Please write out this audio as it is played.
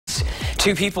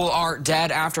Two people are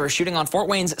dead after a shooting on Fort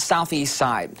Wayne's southeast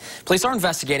side. Police are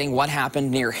investigating what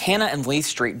happened near Hanna and Leith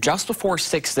Street just before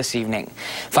 6 this evening.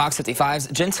 Fox 55's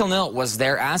Gentile Nil was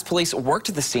there as police worked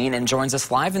at the scene and joins us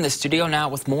live in the studio now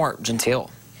with more. Gentile.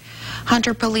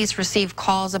 Hunter police received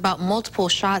calls about multiple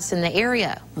shots in the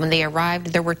area. When they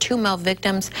arrived, there were 2 male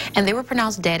victims, and they were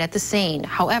pronounced dead at the scene.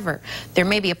 However, there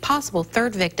may be a possible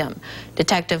third victim.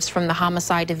 Detectives from the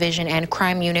Homicide Division and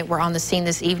Crime Unit were on the scene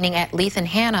this evening at Leith and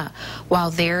Hanna. While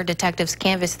there, detectives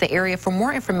canvassed the area for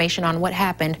more information on what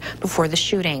happened before the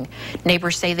shooting.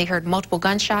 Neighbors say they heard multiple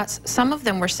gunshots. Some of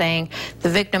them were saying the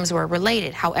victims were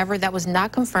related. However, that was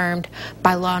not confirmed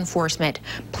by law enforcement.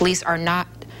 Police are not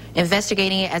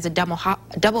investigating it as a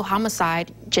double homicide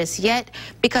just yet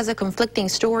because of conflicting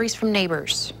stories from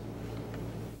neighbors.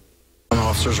 An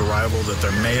officer's arrival that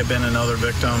there may have been another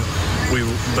victim,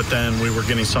 but then we were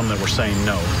getting some that were saying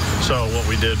no. So what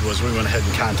we did was we went ahead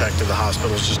and contacted the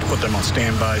hospitals just to put them on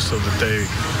standby so that they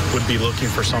would be looking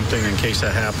for something in case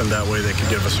that happened. That way they could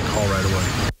give us a call right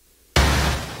away.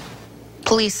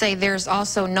 Police say there's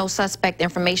also no suspect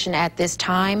information at this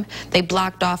time. They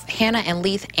blocked off Hanna and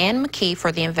Leith and McKee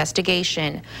for the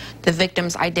investigation. The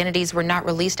victims' identities were not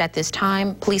released at this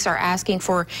time. Police are asking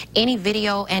for any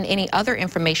video and any other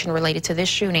information related to this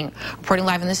shooting. Reporting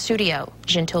live in the studio,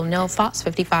 Gentile Nil, Fox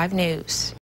 55 News.